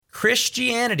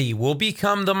Christianity will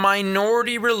become the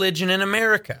minority religion in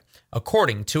America,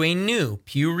 according to a new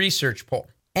Pew Research poll.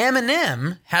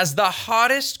 Eminem has the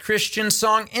hottest Christian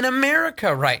song in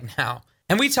America right now.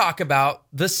 And we talk about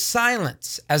the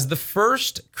silence as the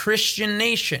first Christian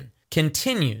nation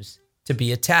continues to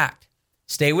be attacked.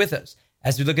 Stay with us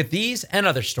as we look at these and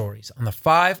other stories on the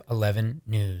 511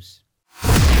 News.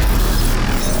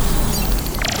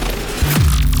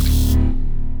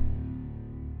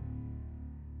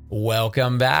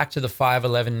 Welcome back to the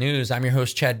 511 News. I'm your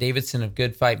host, Chad Davidson of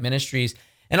Good Fight Ministries.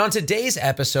 And on today's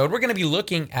episode, we're going to be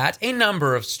looking at a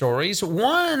number of stories.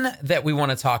 One that we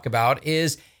want to talk about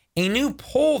is a new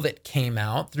poll that came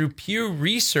out through Pew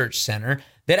Research Center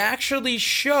that actually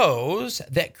shows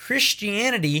that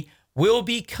Christianity will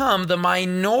become the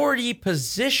minority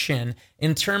position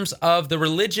in terms of the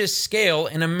religious scale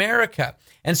in America.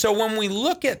 And so when we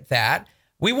look at that,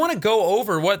 we want to go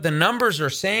over what the numbers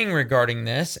are saying regarding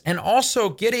this and also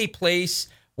get a place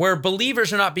where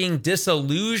believers are not being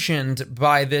disillusioned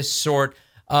by this sort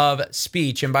of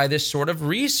speech and by this sort of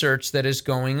research that is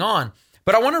going on.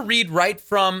 But I want to read right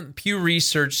from Pew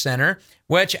Research Center,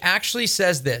 which actually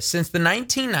says this: since the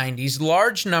 1990s,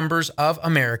 large numbers of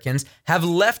Americans have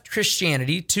left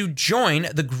Christianity to join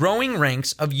the growing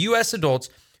ranks of U.S. adults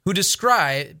who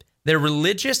describe their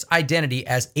religious identity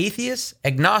as atheist,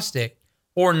 agnostic,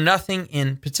 or nothing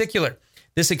in particular.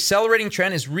 This accelerating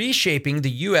trend is reshaping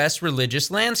the U.S. religious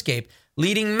landscape,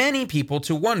 leading many people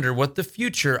to wonder what the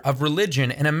future of religion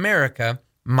in America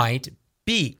might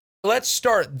be. Let's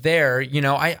start there. You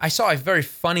know, I saw a very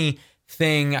funny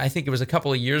thing, I think it was a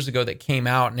couple of years ago, that came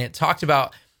out, and it talked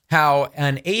about how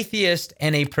an atheist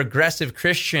and a progressive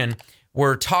Christian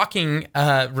were talking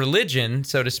religion,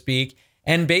 so to speak,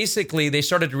 and basically they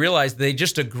started to realize they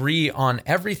just agree on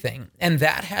everything. And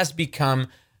that has become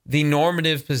the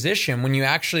normative position when you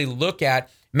actually look at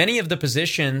many of the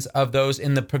positions of those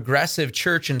in the progressive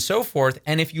church and so forth.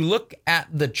 And if you look at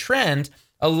the trend,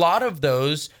 a lot of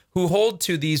those who hold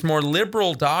to these more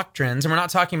liberal doctrines, and we're not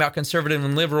talking about conservative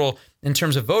and liberal in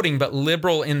terms of voting, but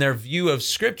liberal in their view of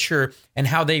Scripture and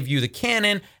how they view the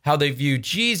canon, how they view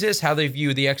Jesus, how they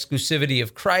view the exclusivity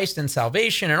of Christ and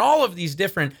salvation, and all of these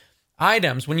different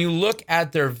items. When you look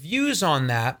at their views on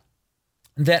that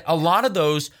a lot of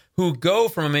those who go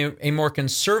from a more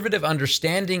conservative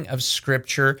understanding of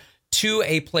Scripture to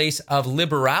a place of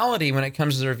liberality when it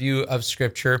comes to their view of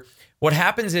Scripture, what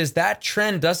happens is that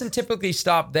trend doesn't typically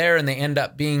stop there and they end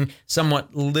up being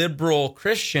somewhat liberal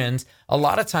Christians. A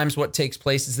lot of times what takes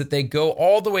place is that they go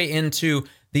all the way into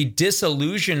the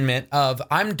disillusionment of,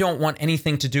 I don't want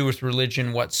anything to do with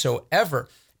religion whatsoever.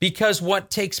 Because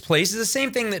what takes place is the same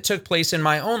thing that took place in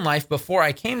my own life before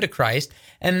I came to Christ,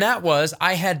 and that was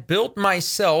I had built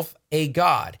myself a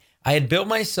god. I had built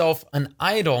myself an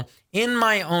idol in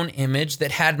my own image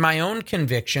that had my own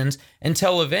convictions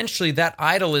until eventually that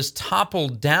idol is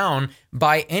toppled down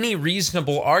by any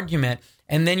reasonable argument,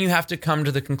 and then you have to come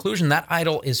to the conclusion that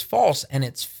idol is false and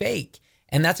it's fake.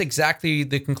 And that's exactly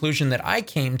the conclusion that I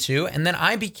came to, and then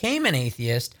I became an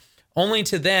atheist, only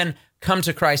to then come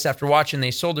to Christ after watching They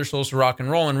Sold Their Souls to Rock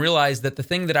and Roll and realize that the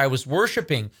thing that I was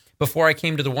worshiping before I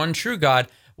came to the one true God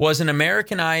was an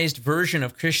Americanized version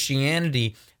of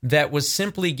Christianity that was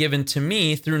simply given to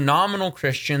me through nominal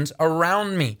Christians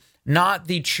around me, not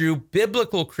the true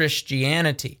biblical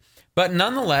Christianity. But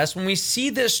nonetheless, when we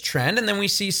see this trend, and then we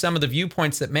see some of the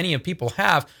viewpoints that many of people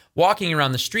have walking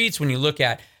around the streets, when you look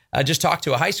at just talk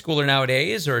to a high schooler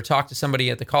nowadays or talk to somebody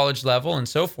at the college level and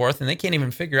so forth, and they can't even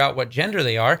figure out what gender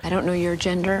they are. I don't know your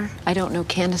gender. I don't know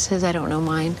Candace's. I don't know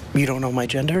mine. You don't know my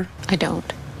gender? I don't.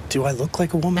 Do I look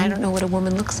like a woman? I don't know what a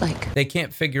woman looks like. They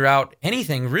can't figure out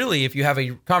anything, really, if you have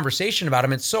a conversation about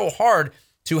them. It's so hard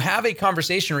to have a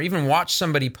conversation or even watch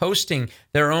somebody posting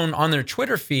their own on their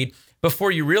Twitter feed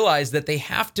before you realize that they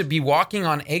have to be walking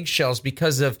on eggshells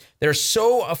because of they're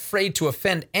so afraid to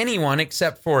offend anyone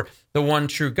except for the one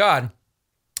true God.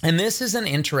 And this is an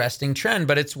interesting trend,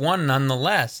 but it's one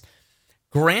nonetheless.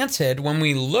 Granted, when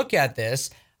we look at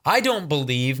this, I don't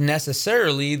believe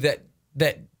necessarily that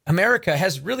America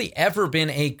has really ever been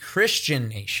a Christian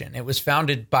nation. It was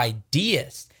founded by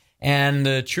deists. And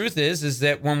the truth is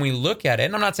that when we look at it,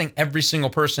 and I'm not saying every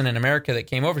single person in America that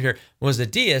came over here was a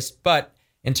deist, but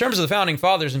in terms of the founding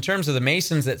fathers, in terms of the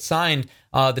Masons that signed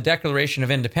the Declaration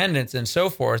of Independence and so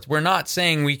forth, we're not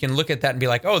saying we can look at that and be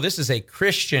like, oh, this is a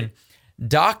Christian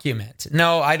document.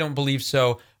 No, I don't believe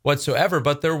so whatsoever.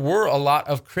 But there were a lot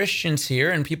of Christians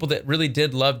here and people that really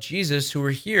did love Jesus who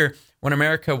were here when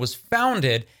America was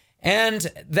founded. And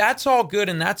that's all good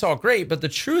and that's all great. But the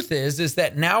truth is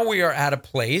that now we are at a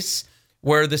place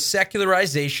where the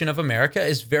secularization of America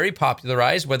is very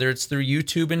popularized, whether it's through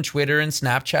YouTube and Twitter and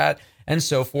Snapchat and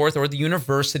so forth, or the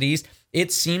universities.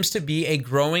 It seems to be a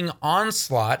growing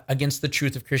onslaught against the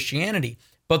truth of Christianity.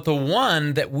 But the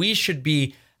one that we should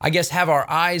be, I guess, have our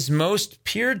eyes most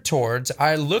peered towards,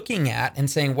 are looking at and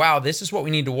saying, wow, this is what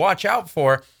we need to watch out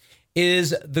for,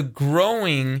 is the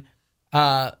growing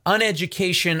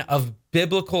uneducation of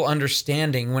biblical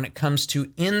understanding when it comes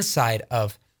to inside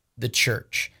of the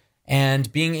church,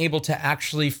 and being able to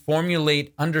actually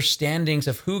formulate understandings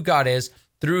of who God is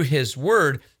through his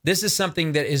word. This is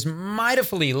something that is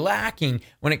mightily lacking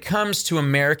when it comes to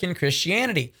American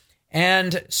Christianity.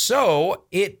 And so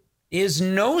it is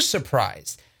no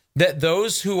surprise that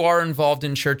those who are involved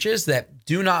in churches that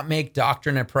do not make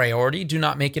doctrine a priority, do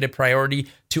not make it a priority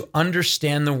to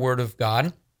understand the word of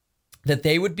God, that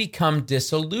they would become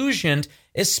disillusioned,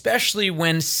 especially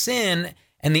when sin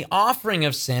and the offering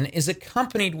of sin is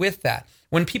accompanied with that.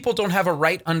 When people don't have a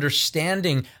right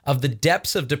understanding of the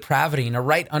depths of depravity and a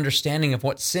right understanding of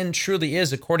what sin truly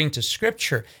is according to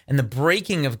Scripture and the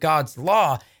breaking of God's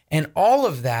law and all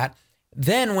of that,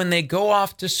 then when they go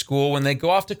off to school, when they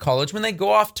go off to college, when they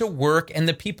go off to work, and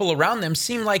the people around them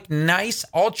seem like nice,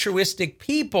 altruistic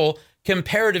people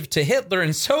comparative to Hitler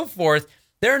and so forth,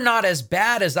 they're not as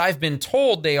bad as I've been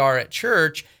told they are at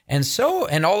church. And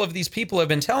all of these people have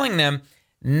been telling them.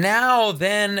 Now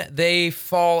then they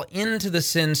fall into the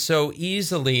sin so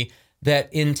easily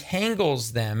that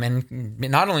entangles them and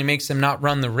not only makes them not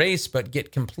run the race, but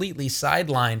get completely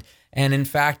sidelined. And in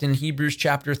fact, in Hebrews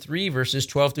chapter 3, verses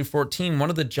 12 through 14,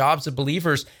 one of the jobs of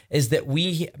believers is that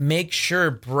we make sure,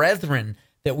 brethren,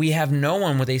 that we have no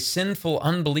one with a sinful,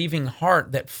 unbelieving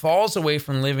heart that falls away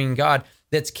from living God,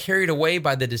 that's carried away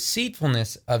by the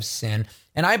deceitfulness of sin.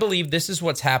 And I believe this is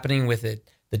what's happening with it.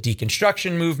 The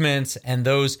deconstruction movements and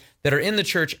those that are in the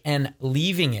church and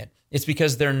leaving it. It's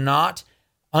because they're not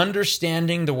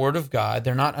understanding the word of God.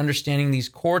 They're not understanding these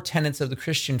core tenets of the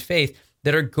Christian faith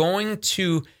that are going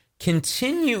to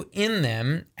continue in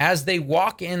them as they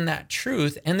walk in that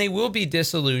truth, and they will be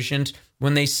disillusioned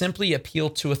when they simply appeal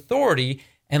to authority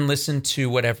and listen to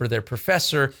whatever their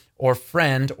professor or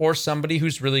friend or somebody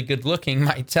who's really good looking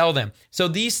might tell them. So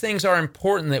these things are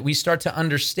important that we start to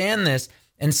understand this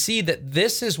and see that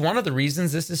this is one of the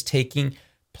reasons this is taking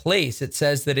place. It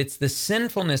says that it's the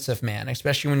sinfulness of man,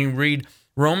 especially when you read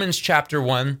Romans chapter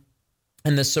 1,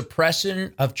 and the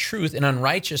suppression of truth and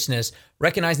unrighteousness,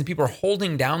 recognizing people are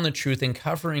holding down the truth and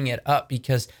covering it up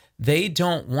because they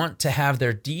don't want to have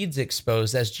their deeds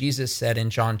exposed, as Jesus said in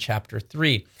John chapter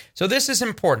 3. So this is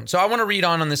important. So I want to read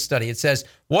on this study. It says,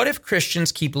 what if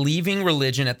Christians keep leaving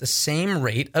religion at the same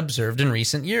rate observed in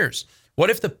recent years? What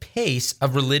if the pace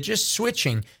of religious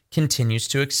switching continues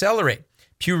to accelerate?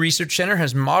 Pew Research Center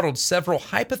has modeled several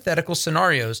hypothetical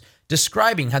scenarios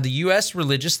describing how the U.S.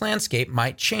 religious landscape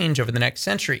might change over the next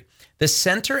century. The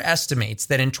center estimates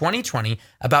that in 2020,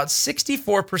 about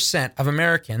 64% of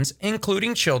Americans,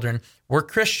 including children, were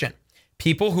Christian.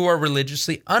 People who are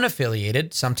religiously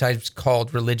unaffiliated, sometimes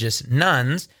called religious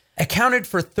nuns, accounted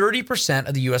for 30%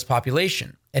 of the U.S.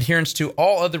 population. Adherents to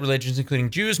all other religions,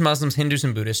 including Jews, Muslims, Hindus,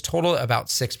 and Buddhists, total about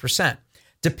 6%.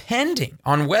 Depending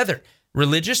on whether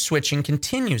religious switching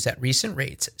continues at recent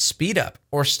rates, speed up,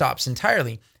 or stops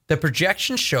entirely, the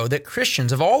projections show that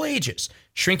Christians of all ages,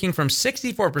 shrinking from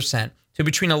 64% to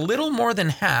between a little more than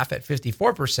half at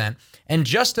 54% and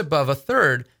just above a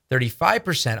third,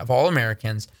 35% of all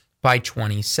Americans by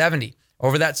 2070.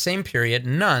 Over that same period,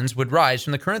 nuns would rise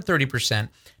from the current 30%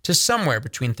 to somewhere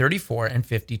between 34 and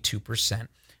 52%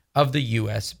 of the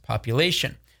U.S.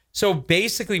 population. So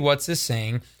basically what's this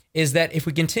saying is that if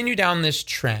we continue down this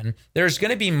trend, there's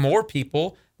going to be more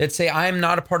people that say, I am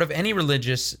not a part of any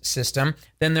religious system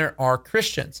than there are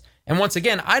Christians. And once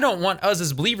again, I don't want us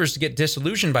as believers to get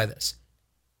disillusioned by this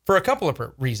for a couple of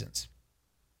reasons.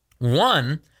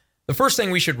 One, the first thing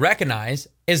we should recognize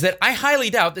is that I highly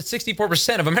doubt that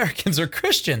 64% of Americans are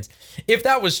Christians. If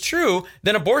that was true,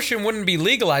 then abortion wouldn't be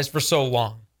legalized for so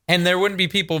long. And there wouldn't be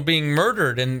people being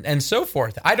murdered and so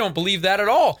forth. I don't believe that at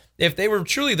all. If they were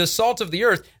truly the salt of the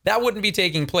earth, that wouldn't be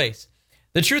taking place.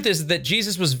 The truth is that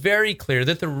Jesus was very clear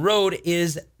that the road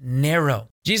is narrow.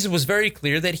 Jesus was very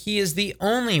clear that he is the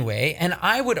only way. And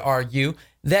I would argue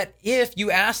that if you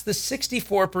ask the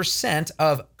 64%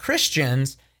 of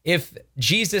Christians if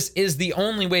Jesus is the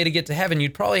only way to get to heaven,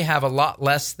 you'd probably have a lot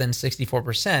less than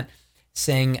 64%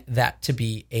 saying that to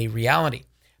be a reality.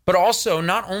 But also,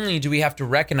 not only do we have to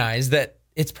recognize that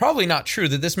it's probably not true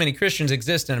that this many Christians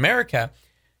exist in America,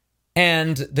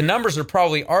 and the numbers are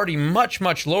probably already much,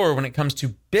 much lower when it comes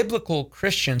to biblical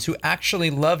Christians who actually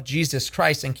love Jesus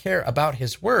Christ and care about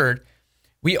his word,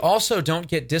 we also don't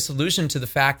get disillusioned to the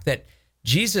fact that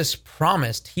Jesus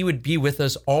promised he would be with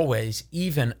us always,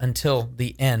 even until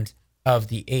the end of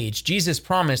the age. Jesus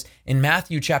promised in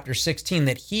Matthew chapter 16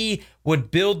 that he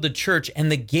would build the church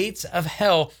and the gates of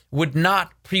hell would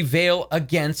not prevail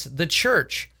against the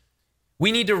church.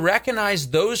 We need to recognize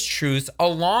those truths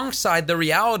alongside the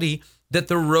reality that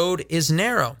the road is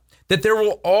narrow, that there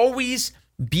will always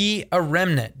be a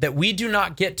remnant, that we do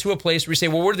not get to a place where we say,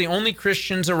 well, we're the only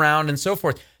Christians around and so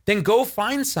forth. Then go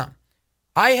find some.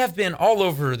 I have been all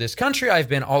over this country. I've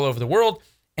been all over the world,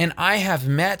 and I have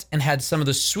met and had some of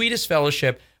the sweetest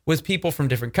fellowship with people from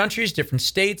different countries, different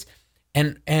states,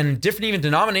 and different even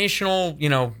denominational,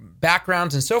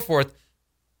 backgrounds and so forth.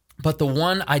 But the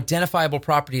one identifiable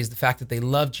property is the fact that they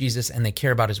love Jesus and they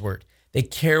care about his word. They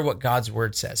care what God's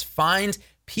word says. Find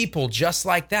people just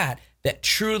like that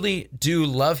truly do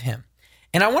love him.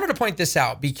 And I wanted to point this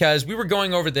out because we were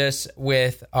going over this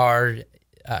with our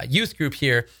youth group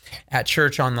here at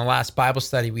church on the last Bible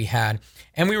study we had.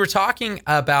 And we were talking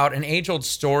about an age-old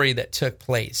story that took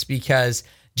place because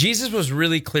Jesus was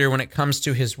really clear when it comes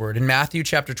to his word. In Matthew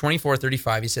chapter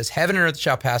 24:35, he says, heaven and earth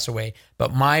shall pass away,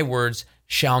 but my words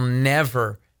shall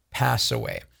never pass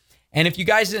away. And if you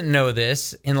guys didn't know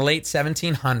this, in the late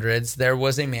 1700s, there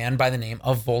was a man by the name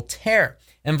of Voltaire.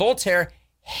 And Voltaire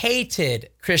hated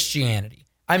Christianity.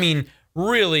 I mean,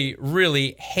 really,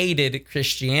 really hated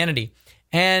Christianity.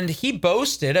 And he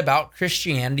boasted about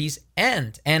Christianity's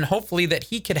end, and hopefully that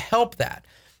he could help that.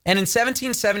 And in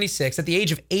 1776, at the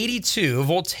age of 82,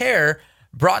 Voltaire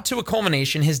brought to a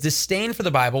culmination his disdain for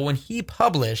the Bible when he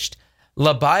published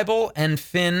La Bible en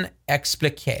fin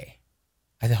expliquée.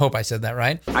 I hope I said that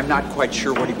right. I'm not quite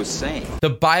sure what he was saying. The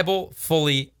Bible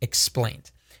fully explained.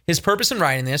 His purpose in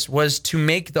writing this was to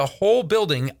make the whole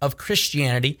building of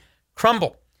Christianity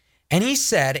crumble. And he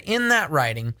said in that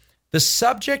writing, the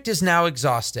subject is now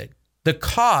exhausted. The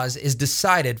cause is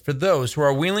decided for those who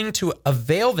are willing to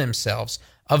avail themselves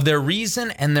of their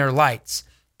reason and their lights,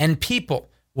 and people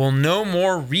will no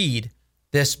more read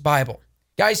this Bible.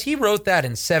 Guys, he wrote that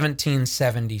in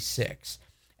 1776.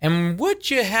 And would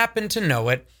you happen to know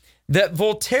it, that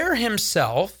Voltaire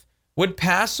himself would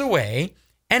pass away,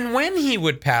 and when he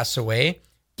would pass away,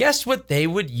 guess what they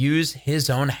would use his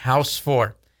own house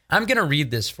for? I'm going to read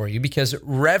this for you because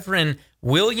Reverend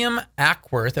William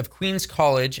Ackworth of Queen's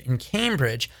College in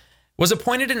Cambridge was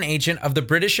appointed an agent of the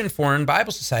British and Foreign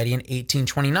Bible Society in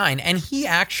 1829, and he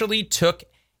actually took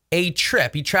a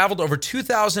trip. He traveled over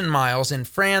 2,000 miles in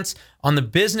France on the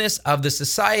business of the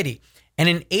society. And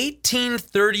in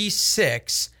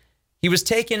 1836, he was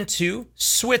taken to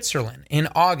Switzerland in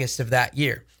August of that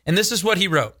year. And this is what he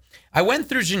wrote. I went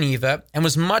through Geneva and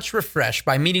was much refreshed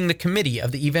by meeting the committee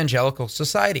of the Evangelical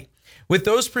Society. With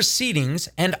those proceedings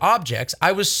and objects,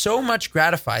 I was so much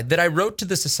gratified that I wrote to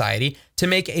the society to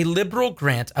make a liberal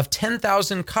grant of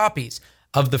 10,000 copies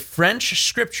of the French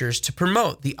scriptures to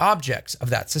promote the objects of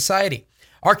that society.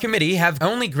 Our committee have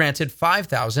only granted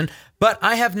 5,000, but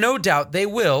I have no doubt they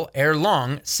will, ere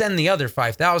long, send the other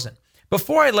 5,000.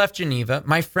 Before I left Geneva,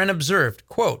 my friend observed,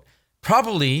 quote,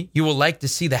 probably you will like to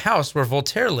see the house where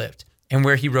Voltaire lived and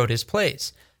where he wrote his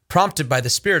plays. Prompted by the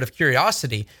spirit of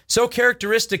curiosity, so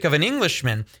characteristic of an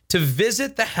Englishman, to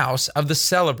visit the house of the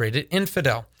celebrated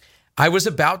infidel. I was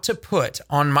about to put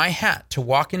on my hat to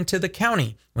walk into the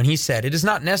county when he said, it is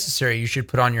not necessary you should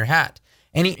put on your hat.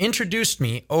 And he introduced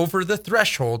me over the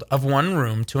threshold of one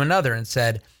room to another and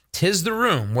said, 'tis the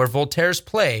room where Voltaire's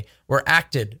play were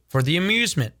acted for the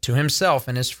amusement to himself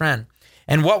and his friend.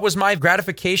 And what was my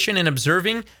gratification in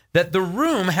observing that the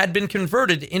room had been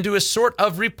converted into a sort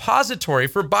of repository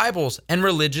for Bibles and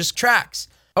religious tracts.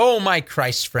 Oh, my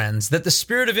Christ friends, that the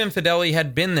spirit of infidelity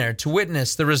had been there to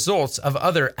witness the results of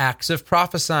other acts of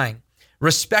prophesying.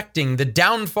 Respecting the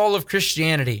downfall of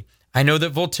Christianity, I know that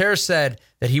Voltaire said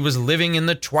that he was living in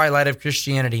the twilight of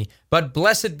Christianity, but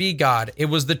blessed be God, it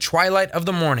was the twilight of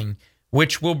the morning,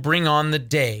 which will bring on the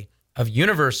day of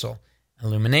universal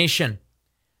illumination.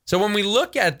 So when we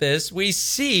look at this, we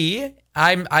see,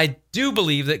 I do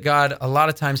believe that God a lot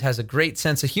of times has a great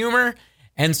sense of humor.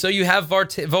 And so you have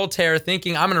Voltaire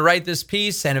thinking, I'm going to write this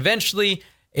piece and eventually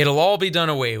it'll all be done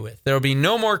away with. There'll be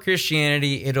no more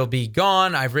Christianity. It'll be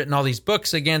gone. I've written all these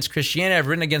books against Christianity. I've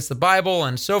written against the Bible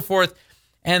and so forth.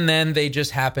 And then they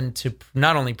just happen to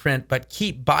not only print, but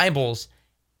keep Bibles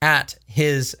at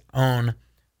his own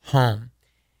home.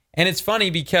 And it's funny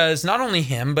because not only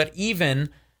him, but even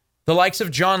the likes of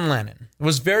John Lennon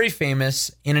was very famous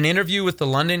in an interview with the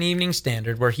London Evening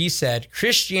Standard where he said,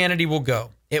 Christianity will go.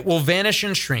 It will vanish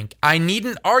and shrink. I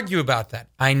needn't argue about that.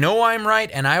 I know I'm right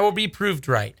and I will be proved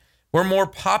right. We're more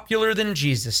popular than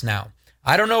Jesus now.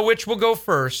 I don't know which will go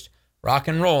first, rock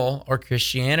and roll or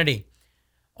Christianity.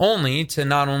 Only to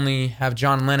not only have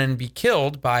John Lennon be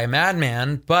killed by a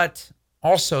madman, but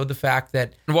also the fact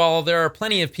that while there are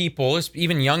plenty of people,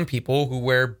 even young people, who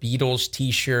wear Beatles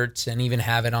t-shirts and even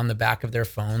have it on the back of their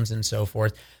phones and so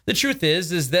forth, the truth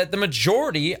is that the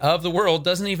majority of the world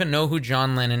doesn't even know who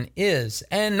John Lennon is,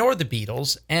 and nor the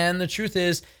Beatles. And the truth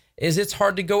is it's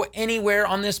hard to go anywhere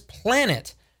on this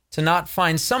planet to not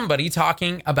find somebody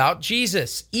talking about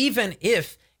Jesus, even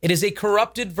if it is a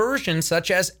corrupted version such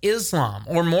as Islam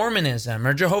or Mormonism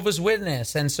or Jehovah's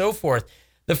Witness and so forth.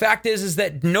 The fact is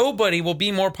that nobody will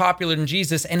be more popular than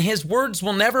Jesus, and his words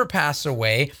will never pass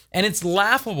away. And it's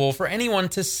laughable for anyone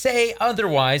to say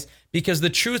otherwise, because the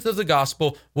truth of the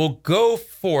gospel will go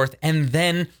forth and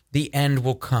then the end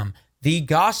will come. The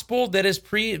gospel that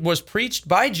was preached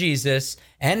by Jesus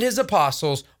and his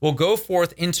apostles will go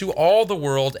forth into all the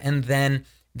world, and then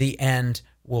the end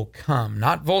will come.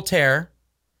 Not Voltaire,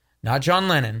 not John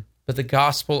Lennon, but the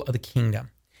gospel of the kingdom.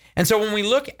 And so when we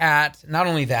look at not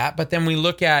only that, but then we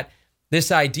look at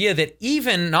this idea that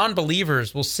even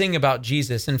non-believers will sing about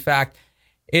Jesus. In fact,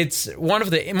 it's one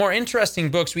of the more interesting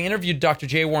books. We interviewed Dr.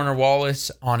 J. Warner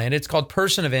Wallace on it. It's called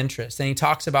Person of Interest, and he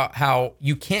talks about how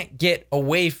you can't get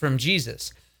away from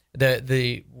Jesus.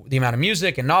 The amount of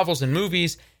music and novels and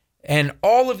movies and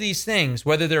all of these things,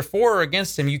 whether they're for or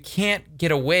against him, you can't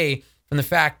get away from the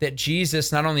fact that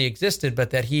Jesus not only existed,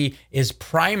 but that he is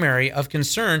primary of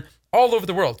concern all over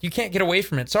the world. You can't get away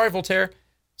from it. Sorry, Voltaire.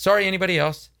 Sorry, anybody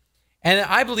else. And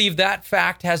I believe that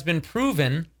fact has been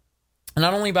proven,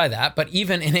 not only by that, but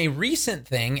even in a recent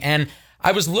thing. And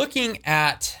I was looking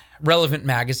at Relevant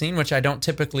Magazine, which I don't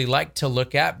typically like to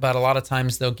look at, but a lot of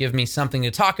times they'll give me something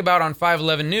to talk about on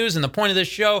 511 News. And the point of this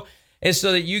show is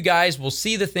so that you guys will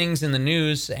see the things in the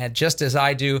news, just as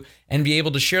I do, and be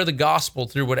able to share the gospel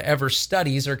through whatever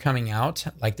studies are coming out,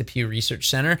 like the Pew Research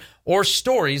Center, or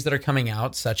stories that are coming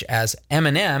out, such as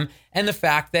Eminem, and the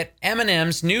fact that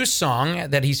Eminem's new song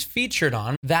that he's featured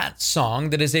on, that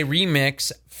song that is a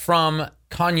remix from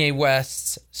Kanye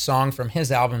West's song from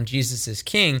his album, Jesus is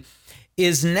King,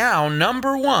 is now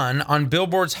number one on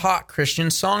Billboard's Hot Christian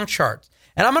Song chart.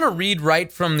 And I'm going to read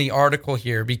right from the article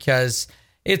here because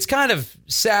it's kind of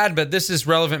sad, but this is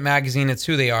Relevant Magazine. It's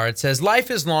who they are. It says,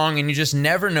 life is long and you just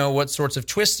never know what sorts of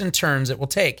twists and turns it will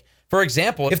take. For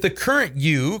example, if the current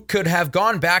you could have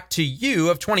gone back to you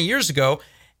of 20 years ago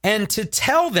and to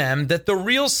tell them that the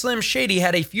real Slim Shady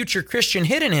had a future Christian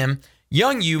hit in him,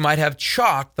 young you might have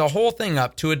chalked the whole thing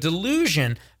up to a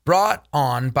delusion brought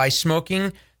on by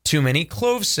smoking too many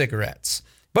clove cigarettes.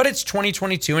 But it's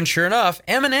 2022, and sure enough,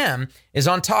 Eminem is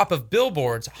on top of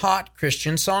Billboard's Hot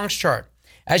Christian Songs chart.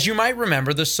 As you might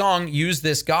remember, the song used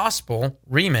this gospel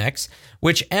remix,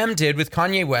 which M did with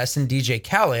Kanye West and DJ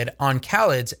Khaled on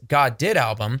Khaled's God Did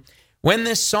album. When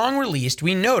this song released,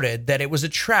 we noted that it was a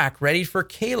track ready for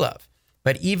K-Love.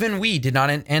 But even we did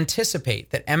not anticipate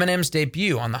that Eminem's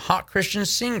debut on the Hot Christian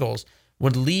singles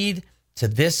would lead to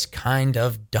this kind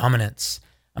of dominance.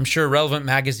 I'm sure Relevant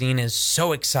Magazine is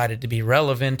so excited to be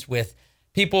relevant with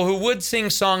people who would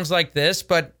sing songs like this,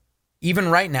 but even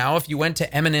right now, if you went to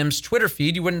Eminem's Twitter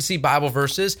feed, you wouldn't see Bible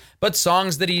verses, but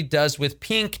songs that he does with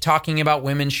Pink talking about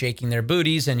women shaking their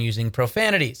booties and using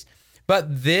profanities.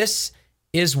 But this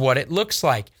is what it looks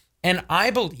like. And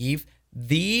I believe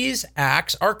these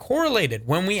acts are correlated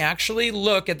when we actually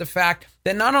look at the fact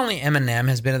that not only Eminem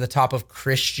has been at the top of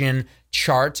Christian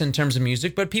charts in terms of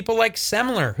music, but people like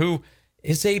Semler, who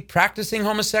is a practicing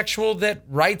homosexual that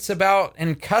writes about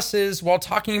and cusses while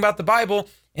talking about the Bible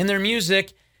in their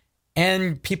music.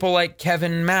 And people like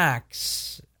Kevin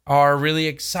Max are really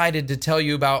excited to tell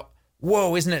you about,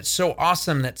 whoa, isn't it so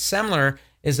awesome that Semler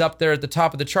is up there at the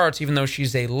top of the charts, even though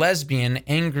she's a lesbian,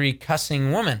 angry,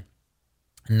 cussing woman.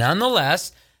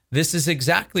 Nonetheless, this is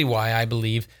exactly why I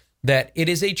believe that it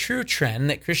is a true trend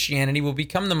that Christianity will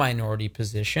become the minority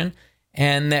position,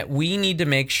 and that we need to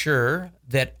make sure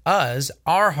that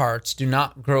our hearts do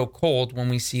not grow cold when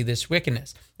we see this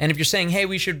wickedness. And if you're saying, hey,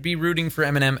 we should be rooting for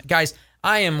Eminem, guys,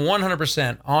 I am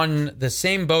 100% on the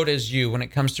same boat as you when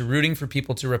it comes to rooting for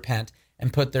people to repent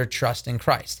and put their trust in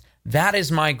Christ. That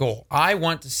is my goal. I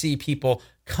want to see people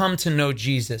come to know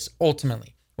Jesus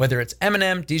ultimately, whether it's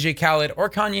Eminem, DJ Khaled, or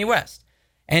Kanye West.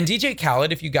 And DJ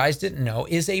Khaled, if you guys didn't know,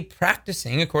 is a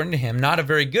practicing, according to him, not a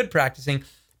very good practicing,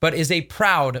 but is a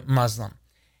proud Muslim.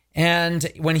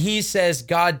 And when he says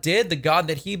God did, the God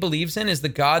that he believes in is the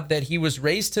God that he was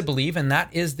raised to believe, and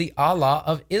that is the Allah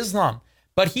of Islam.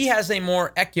 But he has a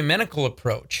more ecumenical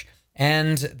approach,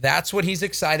 and that's what he's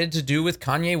excited to do with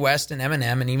Kanye West and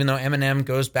Eminem. And even though Eminem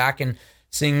goes back and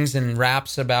sings and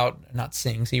raps about, not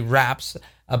sings, he raps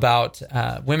about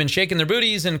women shaking their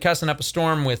booties and cussing up a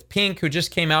storm with Pink, who just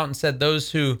came out and said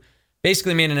those who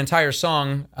basically made an entire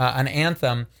song, an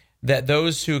anthem, that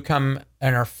those who come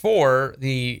and are for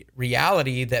the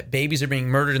reality that babies are being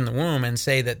murdered in the womb and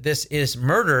say that this is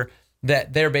murder,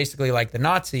 that they're basically like the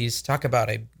Nazis. Talk about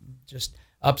a just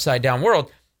upside down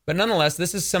world. But nonetheless,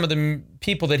 this is some of the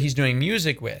people that he's doing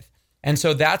music with. And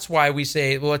so that's why we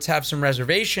say, well, let's have some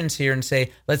reservations here and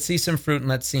say, let's see some fruit and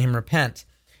let's see him repent.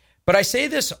 But I say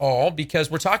this all because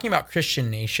we're talking about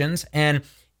Christian nations. And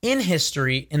in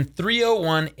history, in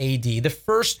 301 AD, the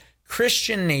first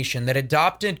Christian nation that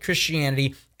adopted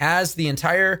Christianity as the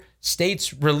entire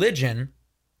state's religion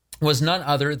was none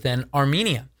other than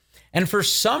Armenia. And for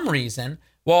some reason,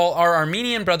 while our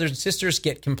Armenian brothers and sisters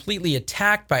get completely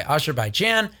attacked by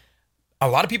Azerbaijan, a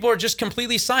lot of people are just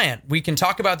completely silent. We can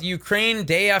talk about the Ukraine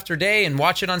day after day and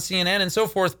watch it on CNN and so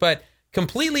forth, but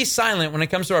completely silent when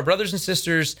it comes to our brothers and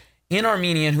sisters in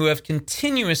Armenia who have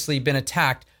continuously been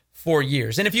attacked for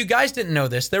years. And if you guys didn't know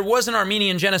this, there was an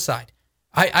Armenian genocide.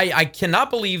 I cannot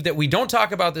believe that we don't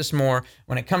talk about this more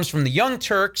when it comes from the Young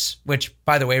Turks, which,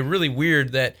 by the way, really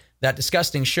weird that that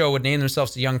disgusting show would name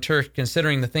themselves the Young Turks,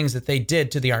 considering the things that they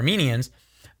did to the Armenians.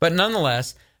 But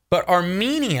nonetheless, but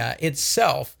Armenia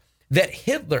itself, that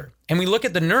Hitler, and we look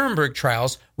at the Nuremberg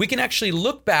trials, we can actually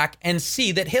look back and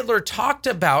see that Hitler talked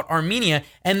about Armenia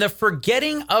and the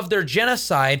forgetting of their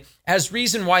genocide as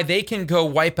reason why they can go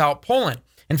wipe out Poland.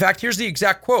 In fact, here's the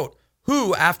exact quote.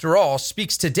 Who, after all,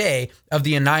 speaks today of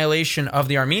the annihilation of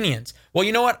the Armenians? Well,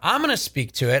 you know what? I'm going to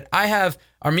speak to it. I have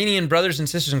Armenian brothers and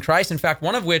sisters in Christ, in fact,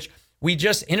 one of which we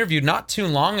just interviewed not too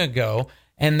long ago,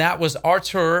 and that was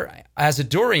Artur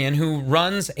Azadorian, who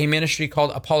runs a ministry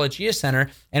called Apologia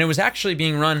Center, and it was actually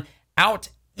being run out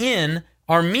in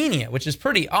Armenia, which is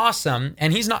pretty awesome,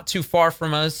 and he's not too far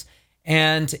from us.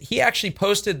 And he actually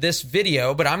posted this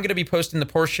video, but I'm going to be posting the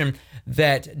portion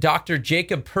that Dr.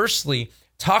 Jacob Persley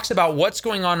talks about what's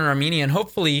going on in Armenia. And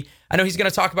hopefully, I know he's going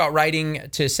to talk about writing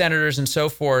to senators and so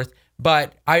forth,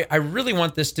 but I really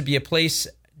want this to be a place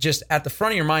just at the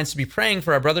front of your minds to be praying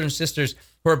for our brothers and sisters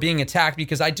who are being attacked,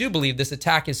 because I do believe this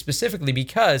attack is specifically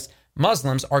because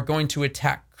Muslims are going to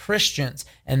attack Christians.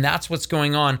 And that's what's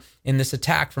going on in this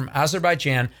attack from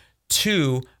Azerbaijan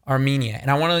to Armenia.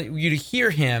 And I want you to hear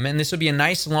him, and this will be a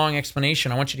nice long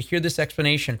explanation. I want you to hear this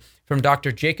explanation from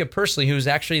Dr. Jacob Persley, who is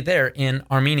actually there in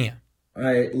Armenia.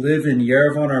 I live in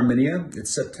Yerevan, Armenia.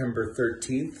 It's September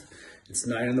 13th. It's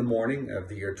 9 in the morning of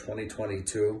the year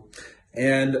 2022.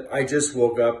 And I just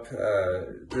woke up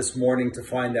this morning to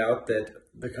find out that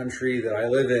the country that I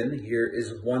live in here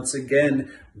is once again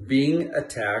being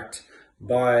attacked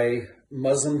by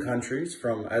Muslim countries,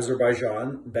 from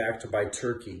Azerbaijan backed by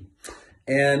Turkey.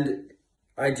 And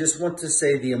I just want to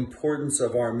say the importance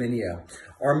of Armenia.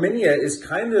 Armenia is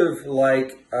kind of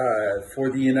like, for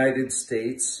the United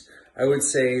States, I would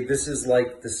say this is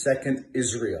like the second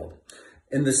Israel,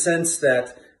 in the sense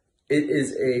that it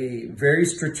is a very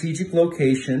strategic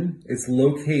location. It's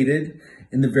located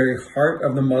in the very heart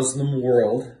of the Muslim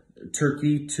world,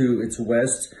 Turkey to its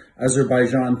west,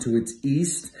 Azerbaijan to its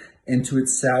east, and to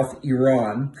its south,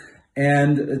 Iran,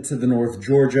 and to the north,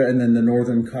 Georgia, and then the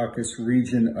northern Caucasus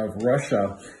region of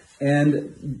Russia.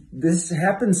 And this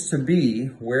happens to be,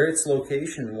 where its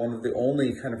location, one of the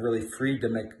only kind of really free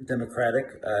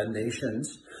democratic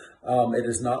nations. It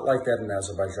is not like that in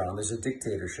Azerbaijan. There's a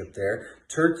dictatorship there.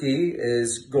 Turkey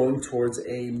is going towards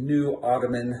a new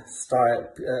Ottoman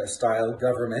style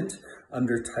government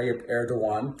under Tayyip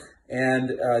Erdogan.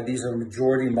 And these are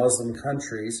majority Muslim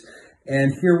countries.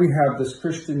 And here we have this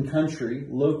Christian country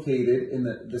located in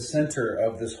the center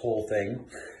of this whole thing.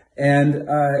 And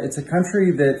it's a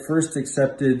country that first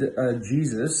accepted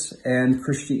Jesus and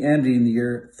Christianity in the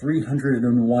year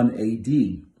 301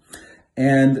 AD.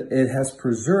 And it has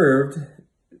preserved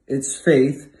its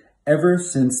faith ever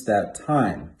since that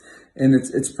time. And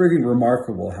it's pretty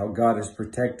remarkable how God has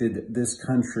protected this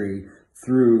country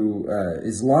through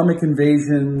Islamic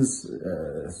invasions,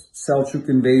 Seljuk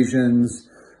invasions,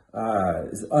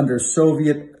 under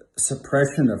Soviet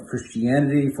suppression of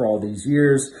Christianity for all these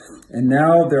years. And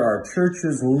now there are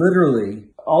churches, literally,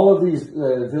 all of these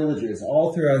villages,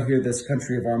 all throughout here, this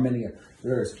country of Armenia.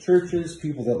 There's churches,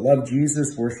 people that love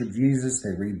Jesus, worship Jesus,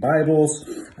 they read Bibles.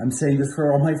 I'm saying this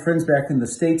for all my friends back in the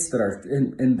States that are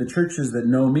in the churches that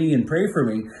know me and pray for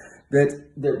me,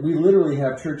 that we literally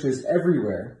have churches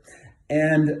everywhere.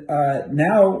 And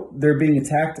now they're being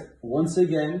attacked once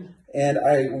again. And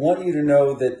I want you to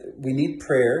know that we need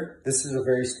prayer. This is a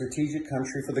very strategic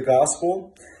country for the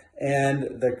gospel. And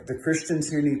the Christians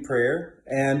here need prayer.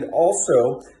 And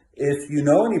also, if you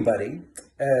know anybody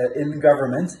in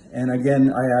government, and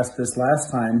again, I asked this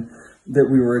last time that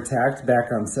we were attacked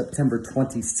back on September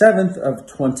 27th of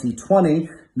 2020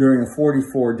 during a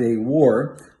 44-day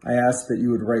war. I asked that you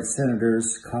would write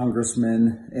senators,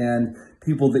 congressmen, and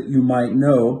people that you might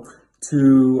know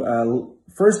to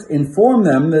first inform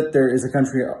them that there is a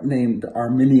country named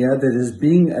Armenia that is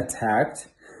being attacked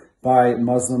by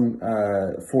Muslim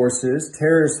forces,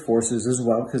 terrorist forces as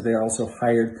well, because they also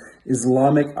hired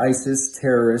Islamic ISIS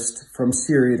terrorists from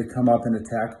Syria to come up and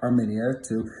attack Armenia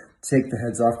to take the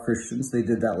heads off Christians. They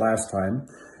did that last time.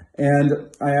 And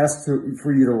I asked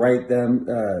for you to write them,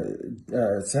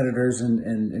 senators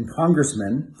and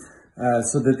congressmen,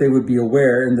 so that they would be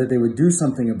aware and that they would do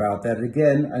something about that.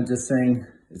 Again, I'm just saying,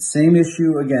 same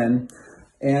issue again.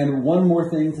 And one more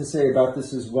thing to say about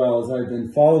this as well is I've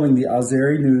been following the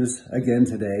Azeri news again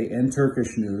today and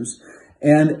Turkish news,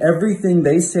 and everything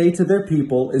they say to their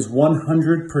people is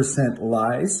 100%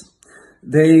 lies.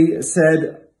 They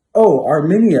said, oh,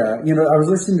 Armenia, I was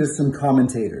listening to some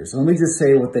commentators. Let me just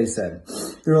say what they said.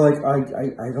 They're like,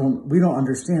 we don't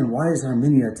understand. Why is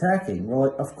Armenia attacking?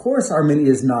 Well, of course Armenia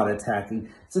is not attacking.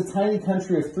 It's a tiny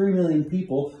country of 3 million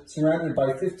people surrounded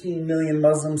by 15 million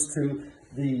Muslims to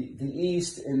the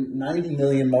east and 90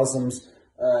 million Muslims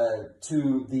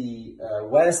to the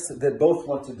west that both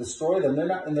want to destroy them.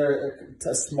 They're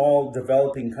a small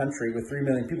developing country with 3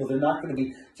 million people. They're not going to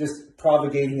be just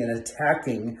propagating and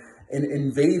attacking and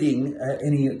invading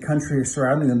any country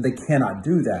surrounding them. They cannot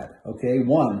do that. Okay,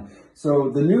 one.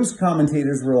 So the news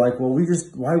commentators were like, well,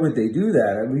 why would they do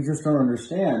that? We just don't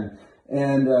understand.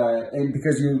 And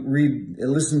because you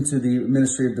listen to the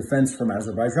Ministry of Defense from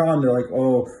Azerbaijan, they're like,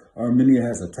 oh, Armenia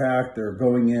has attacked, they're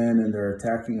going in and they're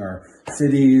attacking our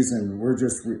cities and we're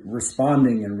just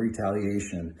responding in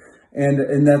retaliation.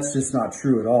 And that's just not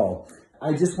true at all.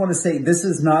 I just want to say this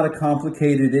is not a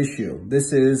complicated issue.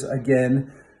 This is,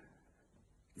 again,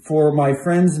 for my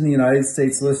friends in the United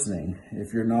States listening,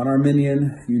 if you're not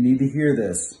Armenian, you need to hear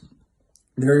this.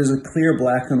 There is a clear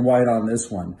black and white on this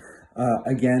one.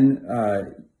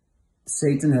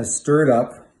 Satan has stirred up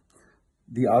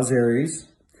the Azeris,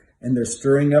 and they're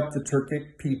stirring up the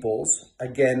Turkic peoples,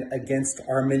 again, against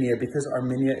Armenia, because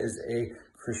Armenia is a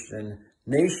Christian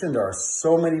nation. There are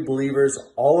so many believers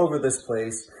all over this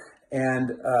place, and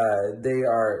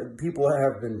people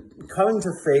have been coming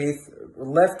to faith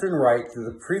left and right through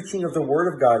the preaching of the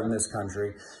Word of God in this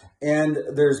country, and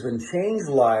there's been changed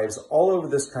lives all over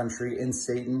this country, and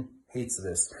Satan hates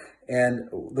this. And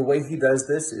the way he does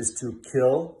this is to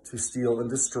kill, to steal, and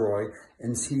destroy,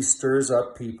 and he stirs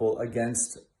up people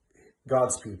against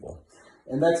God's people.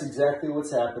 And that's exactly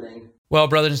what's happening. Well,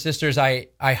 brothers and sisters, I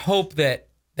hope that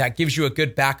gives you a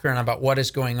good background about what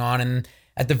is going on. And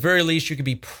at the very least, you could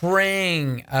be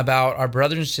praying about our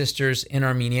brothers and sisters in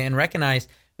Armenia and recognize,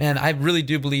 man, I really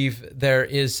do believe there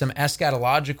is some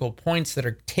eschatological points that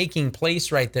are taking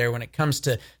place right there when it comes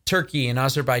to Turkey and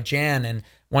Azerbaijan and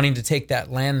wanting to take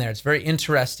that land there. It's very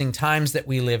interesting times that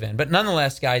we live in. But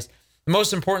nonetheless, guys, the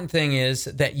most important thing is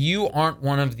that you aren't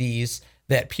one of these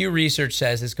that Pew Research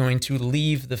says is going to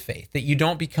leave the faith, that you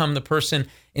don't become the person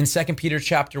in 2 Peter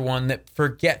chapter 1 that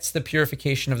forgets the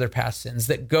purification of their past sins,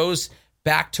 that goes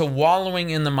back to wallowing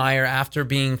in the mire after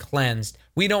being cleansed.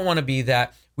 We don't want to be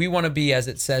that. We want to be, as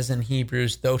it says in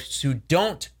Hebrews, those who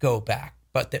don't go back,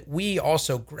 but that we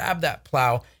also grab that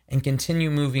plow and continue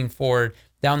moving forward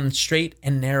down the straight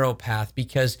and narrow path,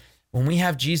 because when we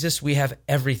have Jesus, we have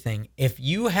everything. If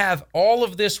you have all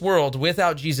of this world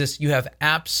without Jesus, you have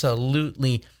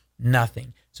absolutely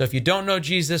nothing. So if you don't know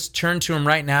Jesus, turn to him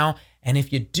right now. And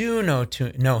if you do know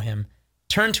him,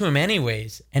 turn to him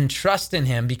anyways and trust in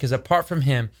him, because apart from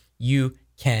him, you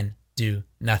can do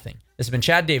nothing. This has been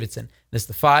Chad Davidson. This is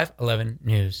the 511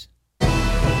 News.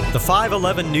 The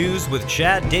 511 News with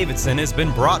Chad Davidson has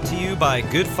been brought to you by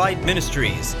Good Fight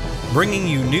Ministries, bringing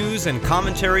you news and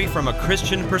commentary from a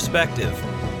Christian perspective.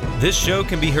 This show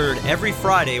can be heard every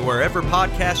Friday wherever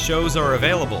podcast shows are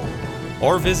available,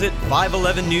 or visit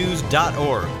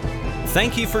 511news.org.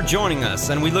 Thank you for joining us,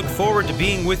 and we look forward to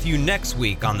being with you next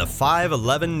week on the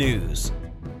 511 News.